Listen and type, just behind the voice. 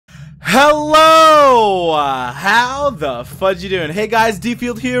Hello! How the fudge you doing? Hey guys,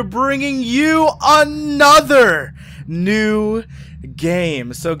 DField here, bringing you another new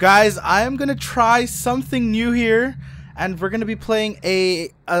game. So guys, I am gonna try something new here, and we're gonna be playing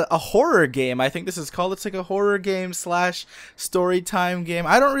a horror game. I think this is called. It's like a horror game slash story time game.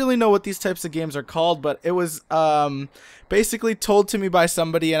 I don't really know what these types of games are called, but it was basically told to me by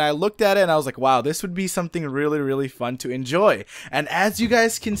somebody, and I looked at it and I was like, wow, this would be something really fun to enjoy. And as you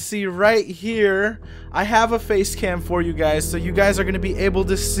guys can see right here, I have a face cam for you guys, so you guys are going to be able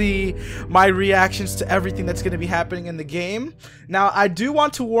to see my reactions to everything that's going to be happening in the game. Now, I do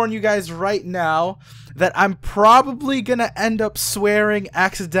want to warn you guys right now that I'm probably gonna end up swearing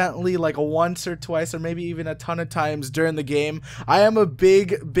accidentally like once or twice or maybe even a ton of times during the game. I am a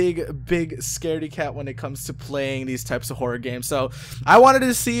big scaredy cat when it comes to playing these types of horror games. So I wanted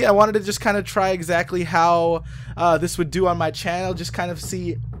to just kind of try exactly how this would do on my channel, just kind of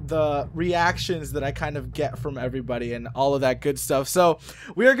see the reactions that I kind of get from everybody and all of that good stuff. So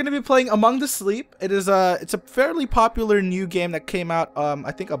we are going to be playing Among the Sleep. It's a fairly popular new game that came out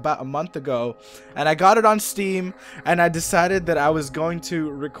I think about a month ago, and I got it on Steam, and I decided that I was going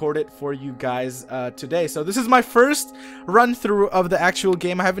to record it for you guys today. So this is my first run through of the actual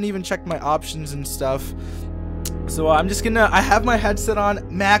game. I haven't even checked my options and stuff. So I have my headset on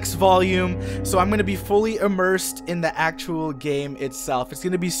max volume, so I'm gonna be fully immersed in the actual game itself. It's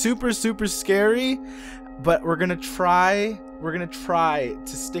gonna be super scary, but we're gonna try to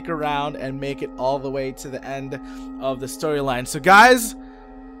stick around and make it all the way to the end of the storyline. So guys,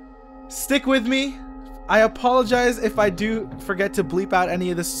 stick with me. I apologize if I do forget to bleep out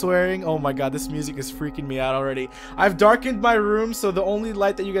any of the swearing. Oh my god, this music is freaking me out already. I've darkened my room, so the only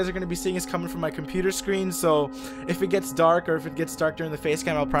light that you guys are going to be seeing is coming from my computer screen. So if it gets dark, or if it gets dark during the face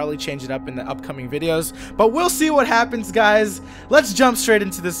cam, I'll probably change it up in the upcoming videos. But we'll see what happens, guys. Let's jump straight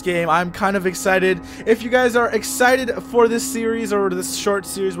into this game. I'm kind of excited. If you guys are excited for this series, or this short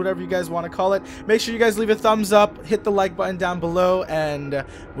series, whatever you guys want to call it, make sure you guys leave a thumbs up, hit the like button down below, and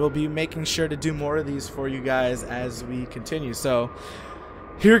we'll be making sure to do more of these for you guys as we continue. So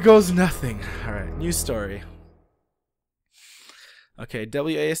here goes nothing. All right, new story. Okay,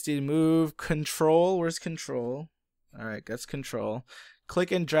 WASD move, control. Where's control? All right, that's control.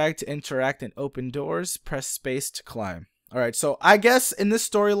 Click and drag to interact and open doors. Press space to climb. All right, so I guess in this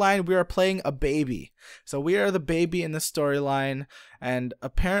storyline we are playing a baby. So we are the baby in the storyline, and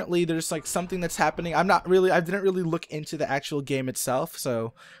apparently there's like something that's happening. I didn't really look into the actual game itself,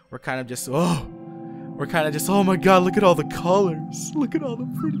 so we're kind of just oh my god, look at all the colors. Look at all the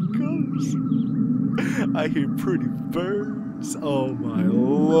pretty colors. I hear pretty birds. Oh my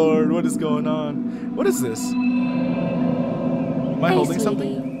lord, what is going on? What is this? Am I holding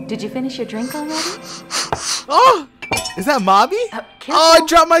something? Did you finish your drink already? Oh! Is that Mommy? Oh, I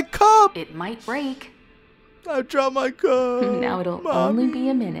dropped my cup! It might break. I dropped my cup. Now it'll only be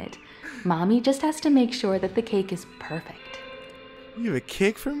a minute. Mommy just has to make sure that the cake is perfect. You have a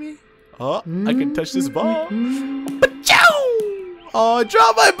cake for me? Oh, I can touch this ball. Oh, I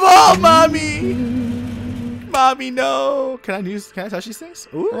dropped my ball, Mommy! Mommy, no! Can I touch these things?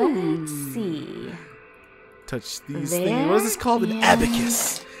 Ooh. Let's see. Touch these things. What is this called? An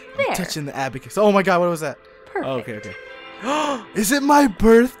abacus. There. I'm touching the abacus. Oh my god, what was that? Perfect. Oh, okay. Is it my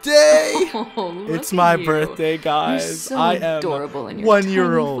birthday? Oh, it's my birthday, guys. You're so I am adorable in your 1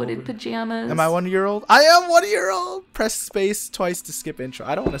 year old. tiny-footed pajamas. Am I 1 year old? I am 1 year old. Press space twice to skip intro.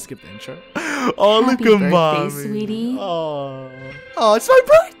 I don't want to skip the intro. Oh, Happy look at birthday, Mommy, sweetie. Oh, it's my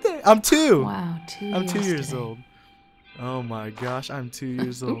birthday. I'm 2. Wow, I'm 2 years today. old. Oh my gosh, I'm 2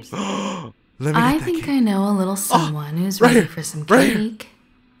 years old. Oops. Let me get I that think cake. I know a little someone who's right ready here, for some right cake.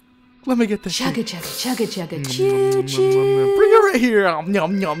 Let me get that Chugga cake. chugga chugga chugga choo choo. Bring it right here.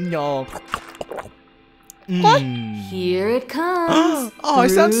 Yum yum yum. Here it comes. Oh, I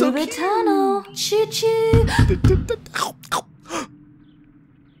sound so through the cute. tunnel. Choo choo.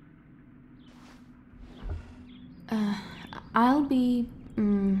 I'll be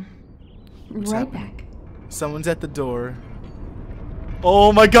right back. Someone's at the door.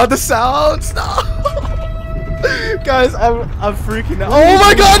 Oh my god, the sounds! No! Guys, I'm freaking out. Oh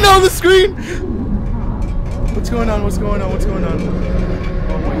my god, no, the screen! What's going on? What's going on? What's going on?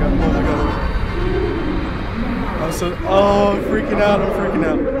 Oh my god, oh my god. I'm freaking out, I'm freaking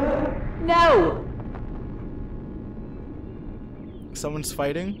out. No! Someone's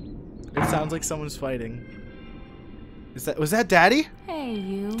fighting? It sounds like someone's fighting. Was that Daddy? Hey,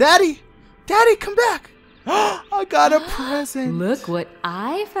 you. Daddy! Daddy, come back! I got a present! Look what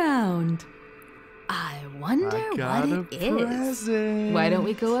I found. I wonder what it is. Present. Why don't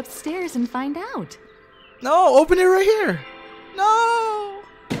we go upstairs and find out? No, open it right here. No.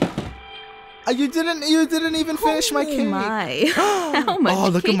 You didn't even finish my cake. My. How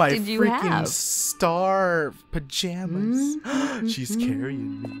much look cake at my did you freaking have? star pajamas. She's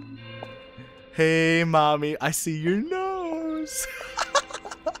carrying me. Hey, mommy, I see your nose.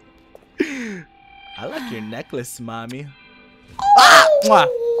 I like your necklace, mommy. Mwah.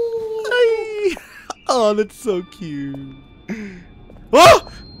 Oh, that's so cute.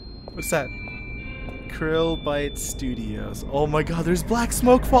 Oh! What's that? Krillbite Studios. Oh my god, there's black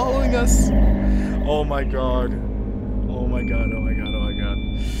smoke following us. Oh my god. Oh my god, oh my god, oh my god.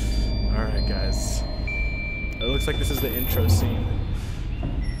 Alright, guys. It looks like this is the intro scene.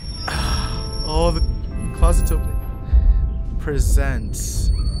 Oh, the closet's opening.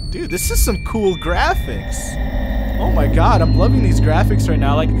 Presents. Dude, this is some cool graphics. Oh my god, I'm loving these graphics right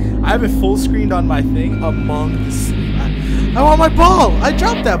now. Like, I have it full screened on my thing. Among the Sleep. I want my ball! I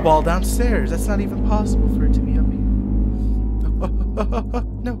dropped that ball downstairs. That's not even possible for it to be up here.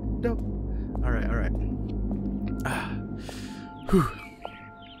 No, no. Alright, alright.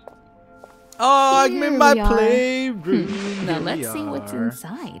 Oh, I'm in my playroom. Now let's see what's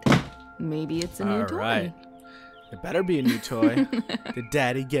inside. Maybe it's a new toy. It better be a new toy. Did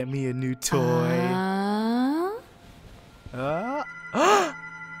Daddy get me a new toy?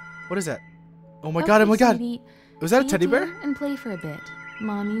 What is that? Oh my god, oh my god. Sweetie, Was that a teddy bear? and play for a bit.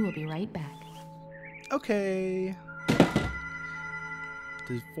 Mommy will be right back. Okay.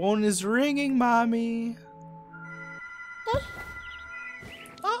 The phone is ringing, mommy.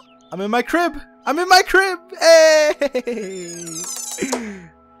 Oh, I'm in my crib. I'm in my crib. Hey!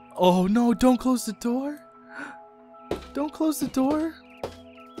 Oh no, don't close the door. Don't close the door.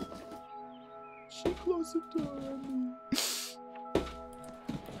 She closed the door on me.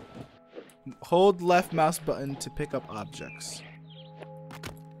 Hold left mouse button to pick up objects.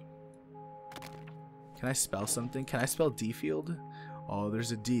 Can I spell something? Can I spell Deafield? Oh,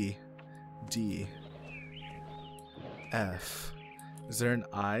 there's a D. D. F. Is there an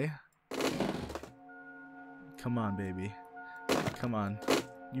I? Come on, baby. Come on.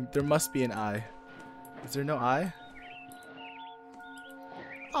 There must be an I. Is there no I?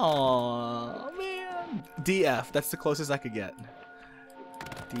 Aww, man. DF. That's the closest I could get.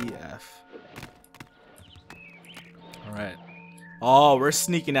 DF. Alright. Oh, we're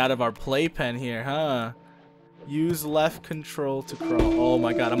sneaking out of our playpen here, huh? Use left control to crawl. Oh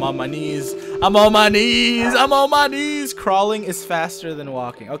my god, I'm on my knees. I'm on my knees. I'm on my knees. Crawling is faster than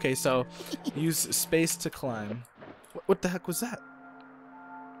walking. Okay, so use space to climb. What the heck was that?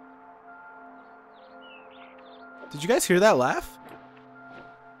 Did you guys hear that laugh?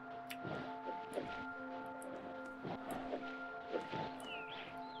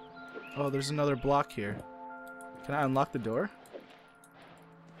 Oh, there's another block here. Can I unlock the door?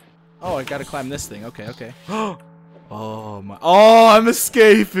 Oh, I gotta climb this thing. Okay, okay. Oh my! Oh, I'm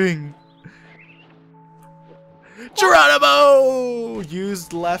escaping. Geronimo!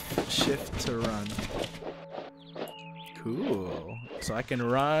 Use left shift to run. Cool. So I can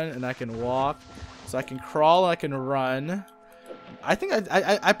run and I can walk. So I can crawl and I can run. I think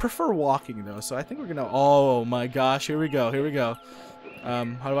I prefer walking though. So I think we're gonna. Oh my gosh! Here we go. Here we go.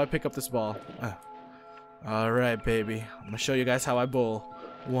 How do I pick up this ball? All right, baby. I'm gonna show you guys how I bowl.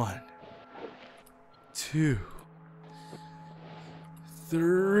 1, 2,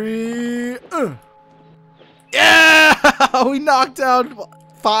 3. Yeah! We knocked out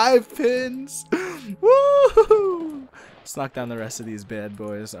 5 pins. Woo! Let's knock down the rest of these bad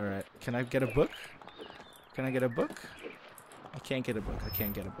boys. All right. Can I get a book? Can I get a book? I can't get a book. I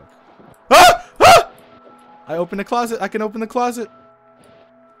can't get a book. Ah! Ah! I opened the closet. I can open the closet.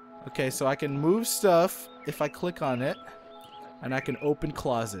 Okay, so I can move stuff if I click on it. And I can open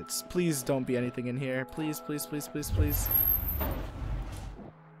closets. Please don't be anything in here. Please, please, please, please, please.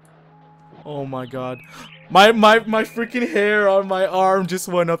 Oh my god. My freaking hair on my arm just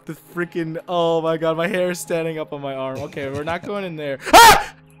went up the freaking... Oh my god, my hair is standing up on my arm. Okay, we're not going in there.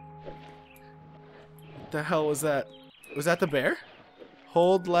 Ah! What the hell was that? Was that the bear?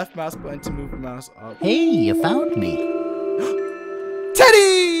 Hold left mouse button to move the mouse up. Hey, you found me.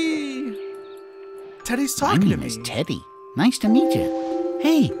 Teddy! Teddy's talking to me. My name is Teddy. Nice to meet you.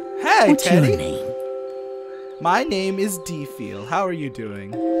 Hey, hey, what's Teddy? your name? My name is Deafield. How are you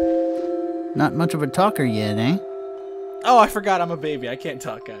doing? Not much of a talker yet, eh? Oh, I forgot I'm a baby. I can't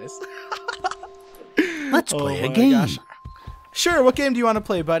talk, guys. Let's play a game. Gosh. Sure, what game do you want to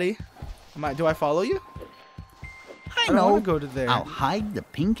play, buddy? Do I follow you? I don't know. want to go to there. I'll hide the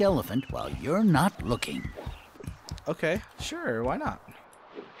pink elephant while you're not looking. Okay, sure, why not?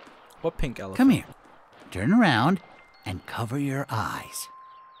 What pink elephant? Come here. Turn around and cover your eyes.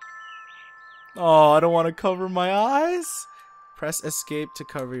 Oh, I don't want to cover my eyes. Press escape to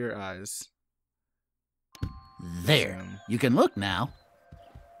cover your eyes. There. You can look now.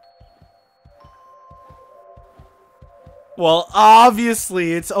 Well,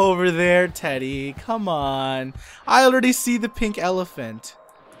 obviously it's over there, Teddy. Come on. I already see the pink elephant.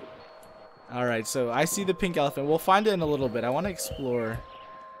 Alright, so I see the pink elephant. We'll find it in a little bit. I want to explore.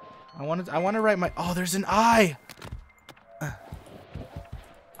 I want to write my... Oh, there's an eye!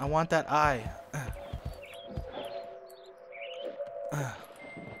 I want that eye.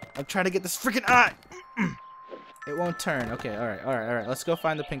 I'm trying to get this freaking eye! It won't turn. Okay, alright. Let's go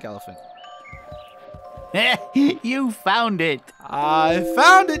find the pink elephant. You found it. I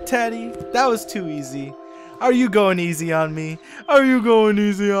found it, Teddy. That was too easy. Are you going easy on me? Are you going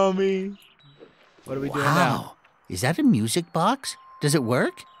easy on me? What are we doing now? Is that a music box? Does it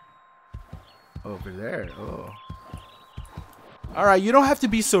work? Over there. Oh. Alright, you don't have to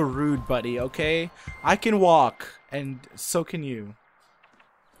be so rude, buddy, okay? I can walk, and so can you.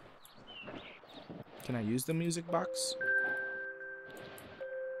 Can I use the music box?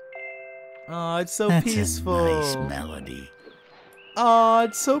 Oh, it's so peaceful. That's a nice melody. Oh,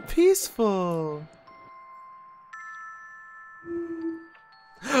 it's so peaceful.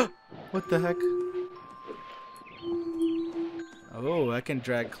 What the heck? Oh, I can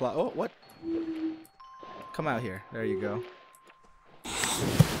drag claw. Oh, what? Come out here. There you go.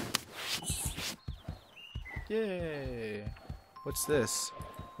 Yay. What's this?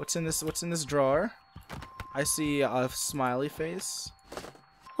 What's in this drawer? I see a smiley face.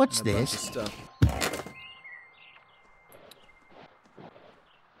 What's and a bunch this? of stuff.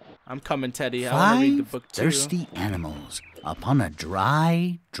 I'm coming, Teddy. I want to read the book too. Thirsty animals upon a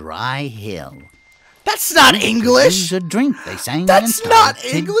dry, dry hill. That's not English. Choose a drink, they sang. That's and not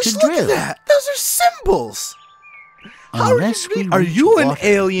started English. to Look drill. at that. Those are symbols. Unless we Are reach you an water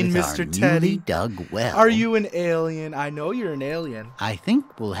alien, with Mr. our Teddy? newly dug well, Are you an alien? I know you're an alien. I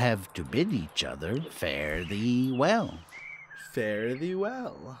think we'll have to bid each other fare thee well. Fare thee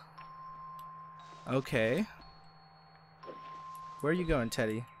well. Okay. Where are you going,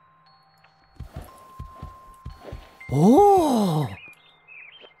 Teddy? Oh!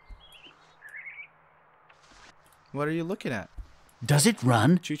 What are you looking at? Does it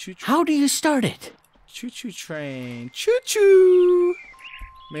run? Choo-choo train. How do you start it? Choo-choo train. Choo-choo.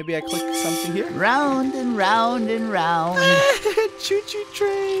 Maybe I click something here? Round and round and round. Choo-choo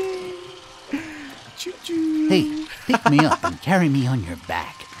train. Choo-choo. Hey, pick me up and carry me on your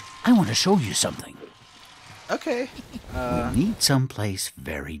back. I want to show you something. Okay. We need someplace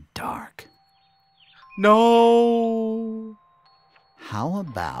very dark. No. How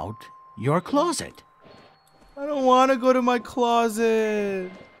about your closet? I don't want to go to my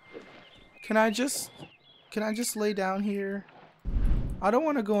closet. Can I just lay down here? I don't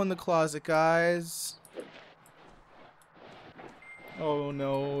want to go in the closet, guys. Oh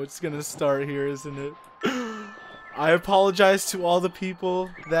no, it's gonna start here, isn't it? I apologize to all the people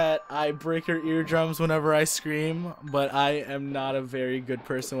that I break your eardrums whenever I scream, but I am not a very good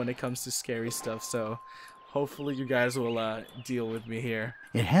person when it comes to scary stuff, so hopefully you guys will deal with me here.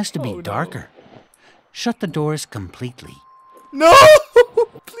 It has to be darker. Shut the doors completely. No!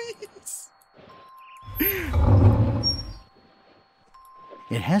 Please!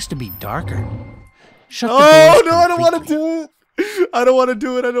 It has to be darker. Shut the Oh doors no, I don't want to completely. do it! I don't want to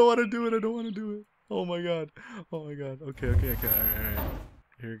do it, I don't want to do it, I don't want to do it. Oh my god. Oh my god. Okay. Alright.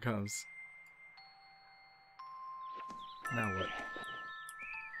 Here it comes. Now what?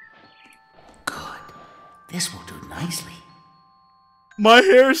 Good. This will do nicely. My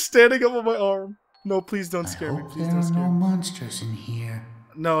hair is standing up on my arm. No, please don't I scare me. hope Please there don't are scare no me. monsters in here.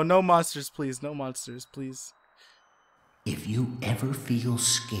 No, no monsters, please. No monsters, please. If you ever feel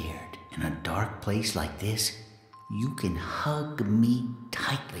scared in a dark place like this, you can hug me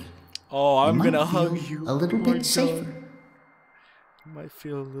tightly. Oh, I'm You gonna might hug feel you. a little Oh my bit safer. God. You might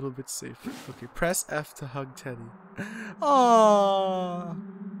feel a little bit safer. Okay, press F to hug Teddy. Aww.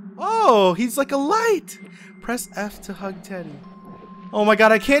 Oh, he's like a light. Press F to hug Teddy. Oh my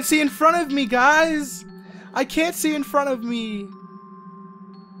god, I can't see in front of me, guys. I can't see in front of me.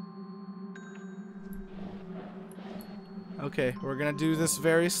 Okay, we're gonna do this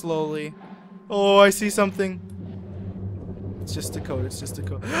very slowly. Oh, I see something. It's just a code, it's just a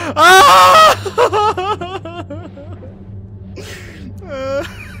code. Ah!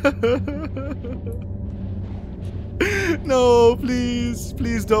 No, please.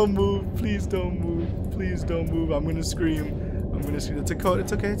 Please don't move. Please don't move. Please don't move. I'm gonna scream. I'm gonna scream. It's a code.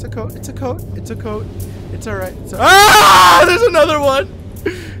 It's okay. It's a code. It's a code. It's a code. It's alright. Ah! There's another one!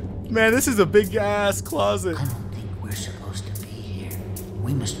 Man, this is a big ass closet. I don't think we're supposed to be here.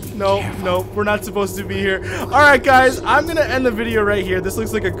 We must be No, careful. no, we're not supposed to be here. Alright guys, I'm gonna end the video right here. This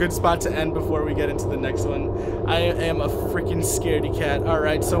looks like a good spot to end before we get into the next one. I am a freaking scaredy cat.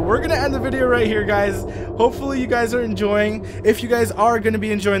 Alright, so we're gonna end the video right here, guys. Hopefully you guys are enjoying. If you guys are gonna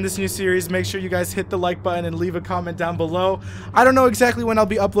be enjoying this new series, make sure you guys hit the like button and leave a comment down below. I don't know exactly when I'll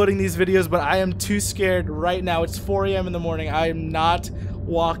be uploading these videos, but I am too scared right now. It's 4 a.m. in the morning. I am not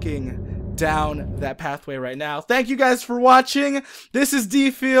walking down that pathway right now. Thank you guys for watching. This is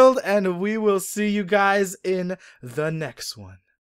DField, and we will see you guys in the next one.